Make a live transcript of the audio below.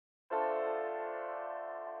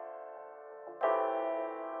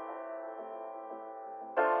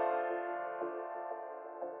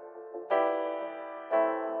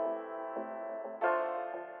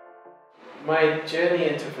My journey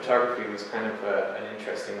into photography was kind of an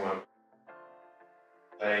interesting one.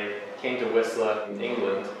 I came to Whistler in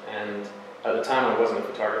England, and at the time I wasn't a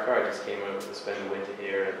photographer. I just came over to spend the winter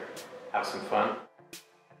here and have some fun.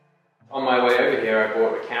 On my way over here I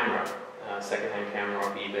bought a camera, a second-hand camera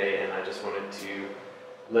off eBay, and I just wanted to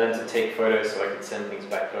learn to take photos so I could send things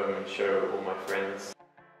back home and show all my friends.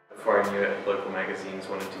 Before I knew it, local magazines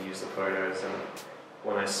wanted to use the photos, and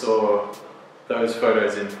when I saw those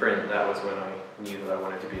photos in print, that was when I knew that I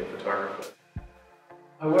wanted to be a photographer.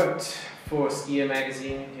 I worked for Skier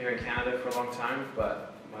magazine here in Canada for a long time,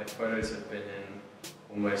 but my photos have been in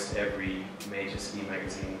almost every major ski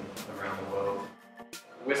magazine around the world.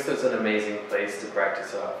 Whistler's an amazing place to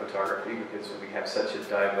practice art photography because we have such a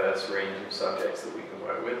diverse range of subjects that we can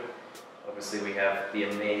work with. Obviously we have the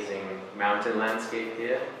amazing mountain landscape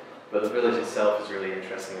here, but the village itself is really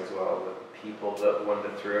interesting as well. The people that wander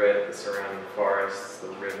through it, the surrounding forests, the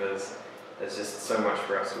rivers. There's just so much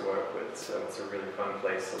for us to work with, so it's a really fun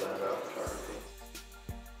place to learn about photography.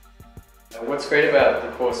 What's great about the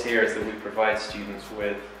course here is that we provide students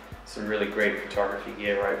with some really great photography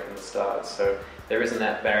gear right from the start. So there isn't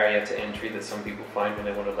that barrier to entry that some people find when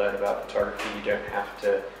they want to learn about photography. You don't have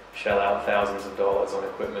to shell out thousands of dollars on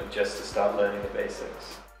equipment just to start learning the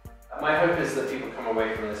basics. My hope is that people come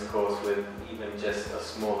away from this course with even just a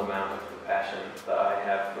small amount of the passion that I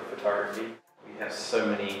have for photography. We have so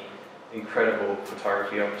many incredible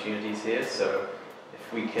photography opportunities here, so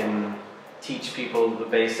if we can teach people the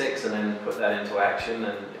basics and then put that into action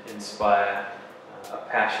and inspire a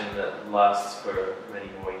passion that lasts for many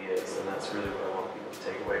more years, then that's really what I want people to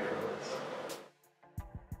take away from this.